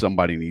that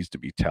somebody needs to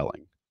be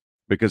telling.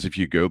 Because if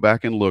you go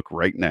back and look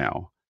right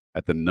now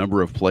at the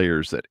number of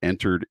players that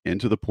entered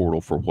into the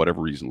portal for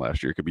whatever reason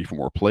last year, it could be for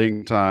more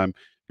playing time, it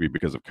could be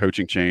because of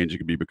coaching change, it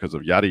could be because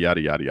of yada,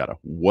 yada, yada, yada,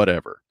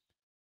 whatever.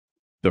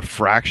 The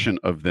fraction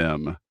of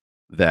them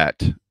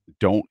that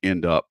don't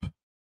end up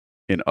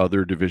in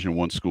other Division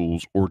One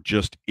schools or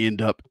just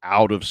end up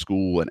out of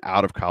school and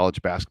out of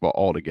college basketball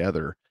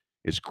altogether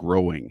is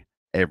growing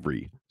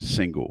every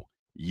single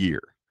year.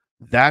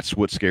 That's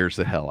what scares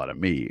the hell out of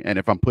me. And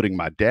if I'm putting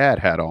my dad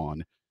hat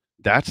on,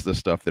 that's the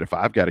stuff that if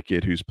I've got a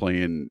kid who's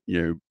playing,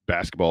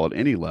 basketball at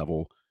any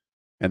level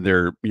and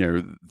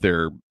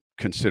they're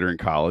considering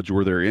college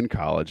or they're in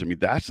college, I mean,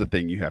 that's the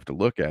thing you have to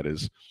look at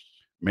is,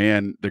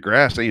 man, the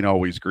grass ain't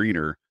always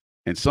greener.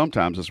 And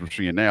sometimes, as we're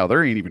seeing now,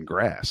 there ain't even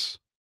grass,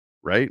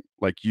 right?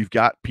 Like you've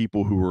got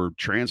people who are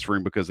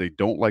transferring because they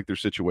don't like their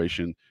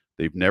situation.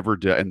 They've never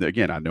done. And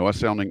again, I know I'm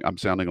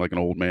sounding like an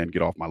old man.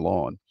 Get off my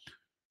lawn.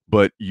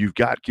 But you've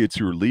got kids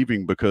who are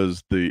leaving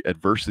because the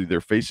adversity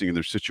they're facing in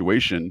their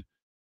situation,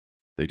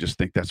 they just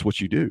think that's what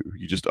you do.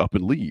 You just up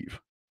and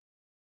leave.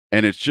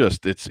 And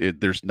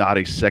there's not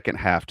a second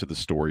half to the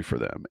story for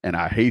them. And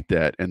I hate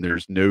that. And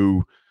there's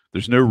no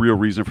real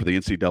reason for the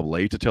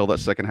NCAA to tell that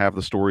second half of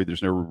the story.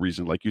 There's no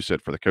reason, like you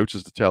said, for the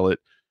coaches to tell it.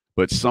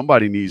 But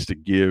somebody needs to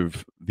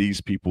give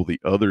these people the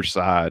other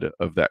side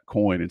of that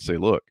coin and say,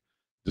 look,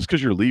 just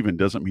because you're leaving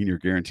doesn't mean you're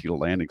guaranteed a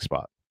landing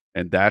spot.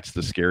 And that's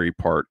the scary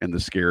part and the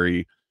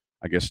scary,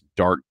 I guess,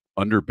 dark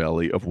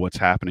underbelly of what's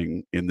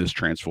happening in this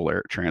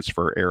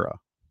transfer era.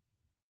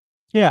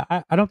 Yeah,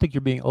 I don't think you're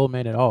being old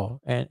man at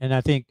all. And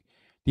I think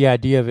the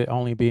idea of it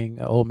only being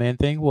an old man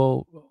thing,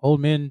 well,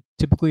 old men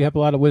typically have a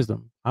lot of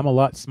wisdom. I'm a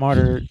lot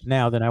smarter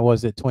now than I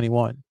was at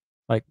 21,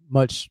 like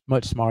much,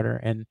 much smarter.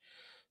 And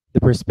the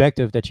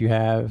perspective that you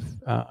have,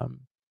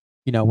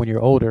 when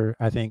you're older,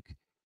 I think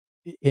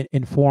it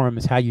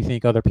informs how you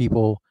think other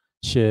people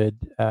should,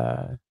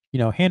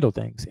 handle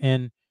things.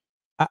 And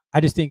I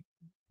just think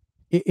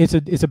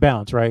it's a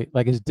balance, right?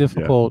 Like it's Yeah.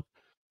 difficult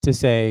to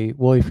say,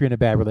 well, if you're in a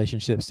bad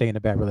relationship, stay in a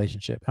bad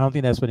relationship. I don't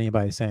think that's what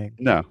anybody's saying.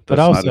 No, But that's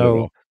not it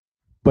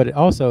at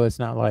also, all. it's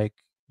not like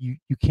you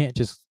can't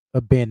just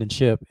abandon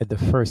ship at the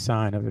first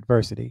sign of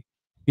adversity.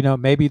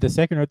 Maybe the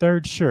second or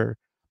third, sure,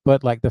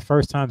 but like the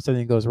first time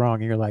something goes wrong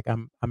and you're like,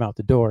 I'm out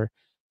the door.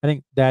 I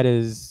think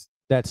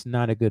that's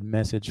not a good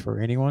message for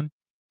anyone.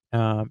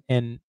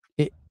 And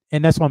it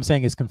and that's what I'm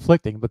saying is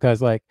conflicting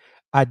because like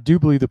I do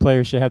believe the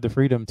players should have the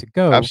freedom to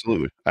go,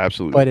 Absolutely.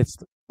 Absolutely.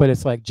 but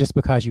it's like just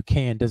because you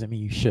can doesn't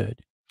mean you should.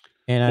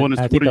 And Well, and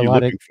I it's what think are a you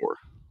lot of looking for?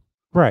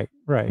 right.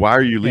 Why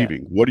are you Yeah,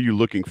 leaving? What are you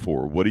looking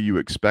for? What are you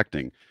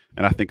expecting?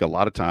 And I think a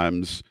lot of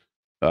times,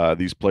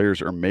 these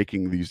players are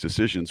making these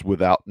decisions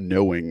without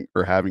knowing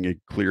or having a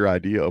clear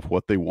idea of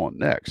what they want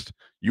next.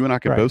 You and I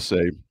can right. both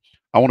say,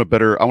 I want a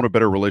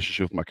better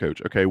relationship with my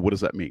coach." Okay, what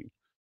does that mean?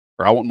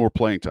 Or, "I want more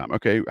playing time."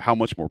 Okay, how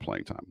much more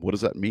playing time? What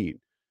does that mean?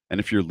 And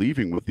if you're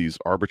leaving with these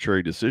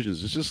arbitrary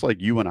decisions, it's just like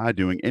you and I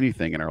doing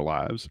anything in our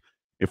lives.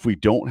 If we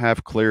don't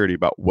have clarity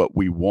about what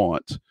we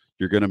want,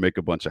 you're gonna make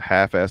a bunch of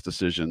half-ass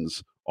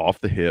decisions off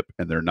the hip,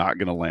 and they're not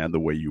gonna land the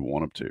way you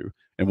want them to.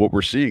 And what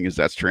we're seeing is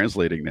that's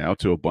translating now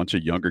to a bunch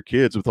of younger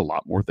kids with a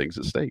lot more things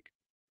at stake.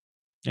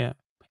 Yeah.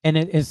 And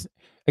it is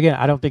again,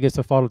 I don't think it's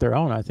a fault of their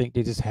own. I think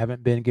they just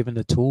haven't been given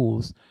the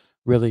tools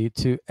really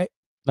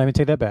let me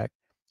take that back.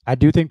 I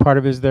do think part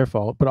of it is their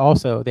fault, but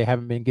also they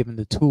haven't been given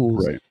the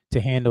tools Right.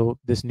 to handle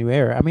this new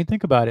era. I mean,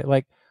 think about it.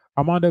 Like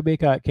Armando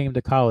Bacot came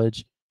to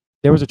college,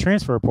 there was a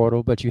transfer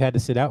portal, but you had to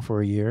sit out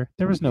for a year.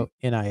 There was Mhm. no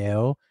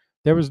NIL.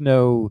 There was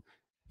no,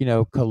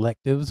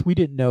 collectives. We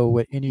didn't know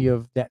what any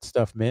of that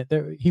stuff meant.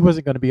 He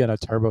wasn't going to be on a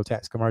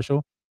TurboTax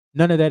commercial.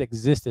 None of that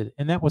existed,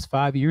 and that was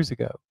 5 years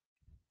ago.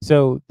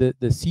 So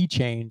the sea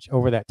change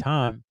over that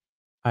time,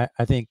 I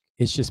think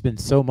it's just been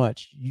so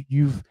much.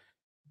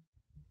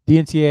 The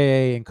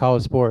NCAA and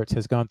college sports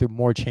has gone through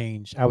more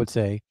change, I would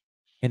say,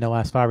 in the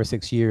last 5 or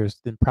 6 years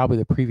than probably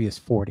the previous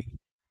 40. So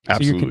you're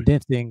Absolutely.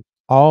 condensing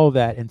all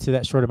that into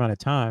that short amount of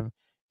time,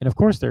 and of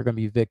course, there are gonna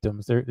be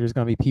victims. There's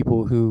gonna be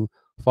people who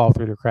fall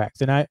through the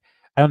cracks, and I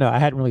don't know, I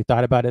hadn't really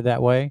thought about it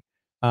that way,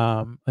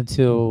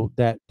 until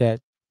that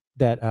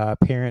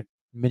parent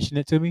mentioned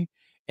it to me,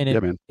 and Yeah,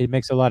 it man. it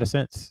makes a lot of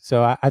sense.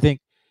 So I think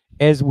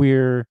as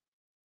we're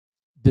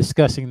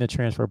discussing the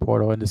transfer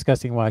portal and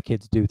discussing why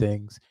kids do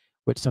things,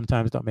 which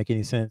sometimes don't make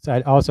any sense.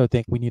 I also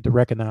think we need to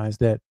recognize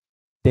that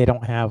they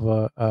don't have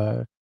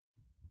a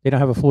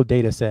full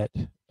data set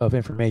of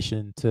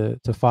information to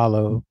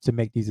follow to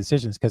make these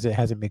decisions because it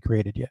hasn't been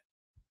created yet.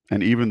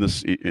 And an even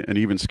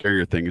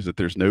scarier thing is that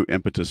there's no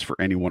impetus for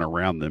anyone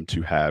around them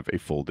to have a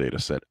full data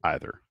set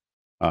either.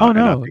 Oh And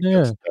I no, think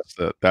yeah.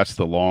 that's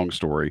the long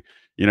story.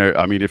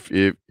 I mean,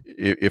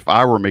 if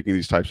I were making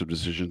these types of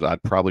decisions,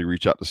 I'd probably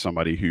reach out to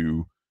somebody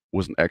who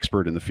was an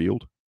expert in the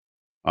field.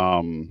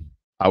 Um,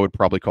 I would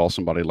probably call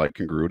somebody like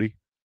Congruity,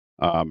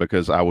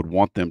 because I would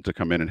want them to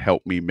come in and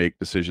help me make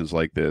decisions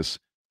like this,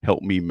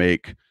 help me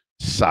make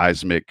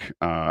seismic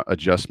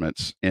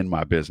adjustments in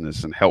my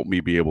business, and help me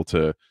be able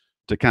to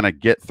kind of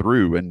get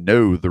through and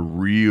know the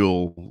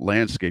real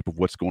landscape of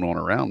what's going on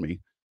around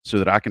me, so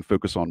that I can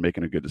focus on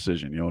making a good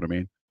decision. You know what I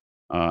mean?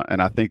 And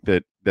I think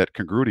that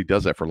Congruity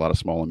does that for a lot of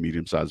small and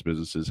medium sized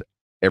businesses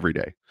every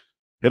day.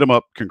 Hit them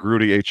up,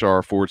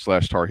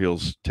 congruityhr.com/Tar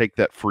Heels. Take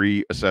that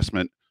free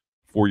assessment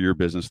for your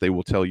business. They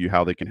will tell you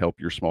how they can help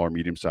your small or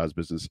medium sized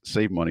business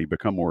save money,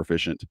 become more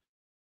efficient,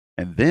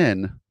 and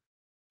then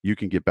you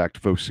can get back to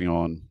focusing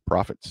on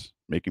profits,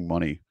 making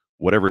money,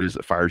 whatever it is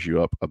that fires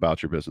you up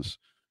about your business.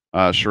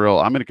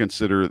 Sherrell, I'm going to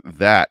consider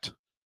that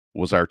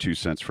was our 2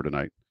 cents for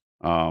tonight,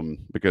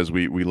 because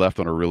we left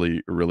on a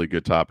really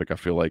good topic. I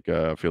feel like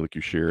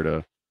you shared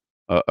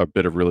a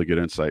bit of really good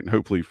insight, and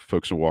hopefully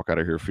folks will walk out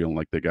of here feeling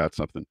like they got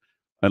something.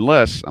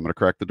 Unless I'm going to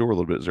crack the door a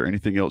little bit. Is there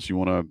anything else you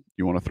want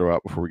to throw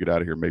out before we get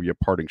out of here? Maybe a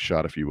parting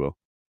shot, if you will.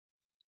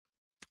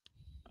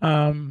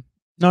 Um,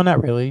 no,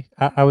 not really.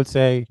 I would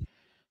say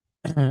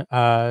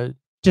uh,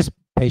 just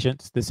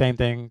patience. The same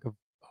thing I've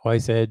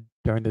always said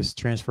during this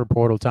transfer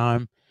portal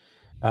time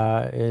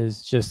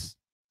is just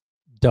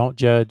don't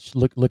judge.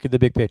 Look at the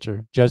big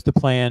picture. Judge the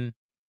plan.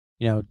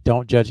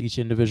 Don't judge each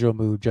individual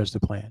move. Judge the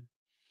plan.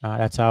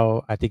 That's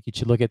how I think you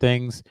should look at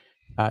things.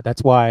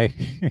 That's why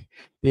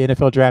the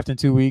NFL draft in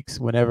 2 weeks.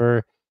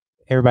 Whenever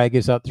everybody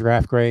gives out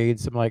draft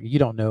grades, I'm like, you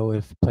don't know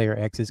if player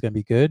X is going to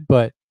be good,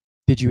 but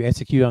did you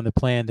execute on the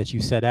plan that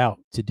you set out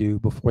to do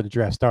before the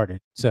draft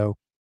started? So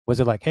was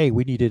it like, hey,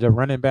 we needed a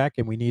running back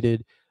and we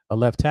needed a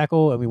left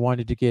tackle and we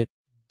wanted to get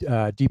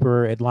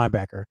deeper at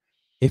linebacker?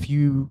 If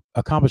you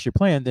accomplish your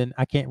plan, then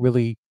I can't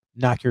really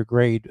knock your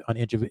grade on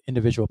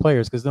individual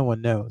players because no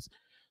one knows.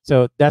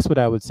 So that's what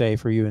I would say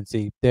for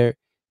UNC.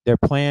 Their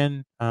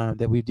plan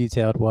that we've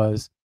detailed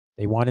was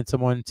they wanted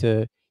someone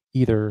to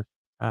either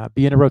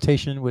be in a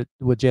rotation with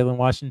Jalen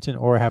Washington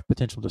or have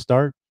potential to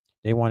start.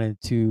 They wanted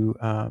to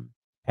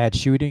add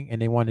shooting,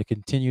 and they wanted to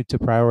continue to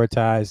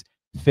prioritize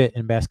fit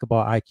and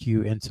basketball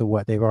IQ into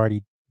what they've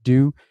already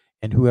do,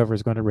 and whoever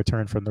is going to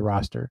return from the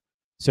roster.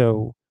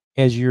 So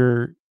as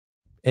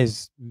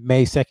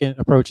May 2nd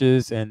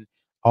approaches and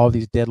all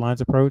these deadlines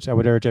approach, I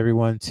would urge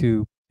everyone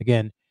to,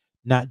 again,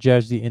 not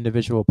judge the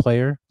individual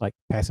player, like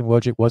Paxton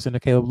Wojcik wasn't a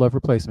Caleb Love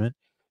replacement,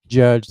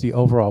 judge the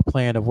overall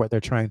plan of what they're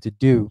trying to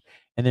do,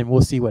 and then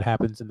we'll see what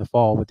happens in the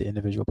fall with the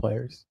individual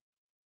players.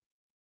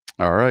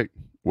 All right.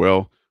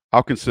 Well,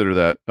 I'll consider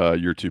that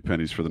your two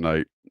pennies for the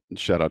night.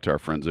 Shout out to our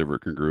friends over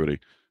at Congruity.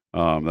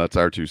 That's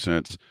our 2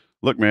 cents.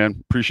 Look,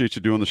 man, appreciate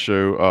you doing the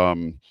show.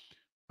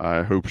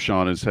 I hope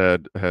Sean has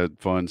had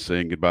fun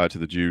saying goodbye to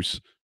the juice.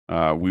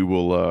 We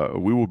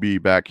will be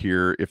back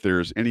here if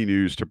there's any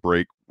news to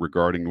break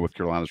regarding North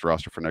Carolina's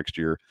roster for next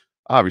year.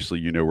 Obviously,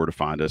 you know where to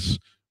find us.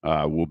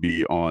 We'll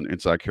be on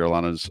Inside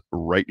Carolina's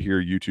right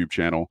here YouTube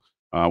channel.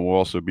 We'll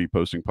also be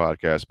posting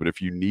podcasts. But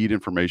if you need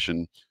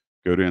information,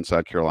 go to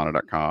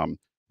InsideCarolina.com.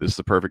 This is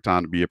the perfect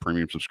time to be a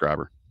premium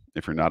subscriber.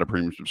 If you're not a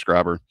premium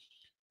subscriber,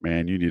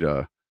 man, you need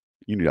a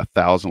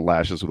 1,000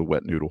 lashes with a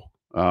wet noodle.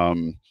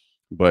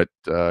 But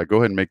go ahead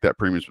and make that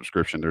premium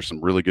subscription. There's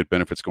some really good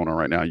benefits going on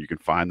right now. You can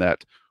find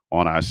that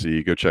on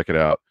IC. Go check it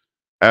out.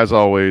 As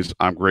always,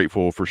 I'm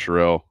grateful for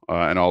Sherrell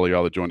and all of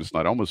y'all that joined us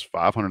tonight. Almost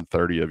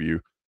 530 of you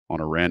on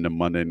a random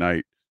Monday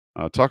night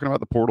talking about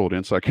the portal at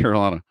Inside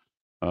Carolina.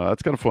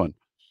 That's kind of fun.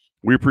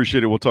 We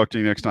appreciate it. We'll talk to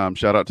you next time.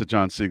 Shout out to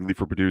John Sigley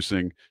for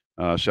producing.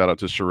 Shout out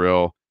to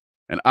Sherrell.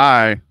 And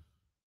I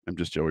am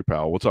just Joey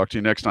Powell. We'll talk to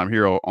you next time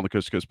here on the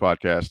Coast to Coast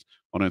podcast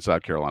on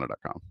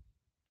InsideCarolina.com.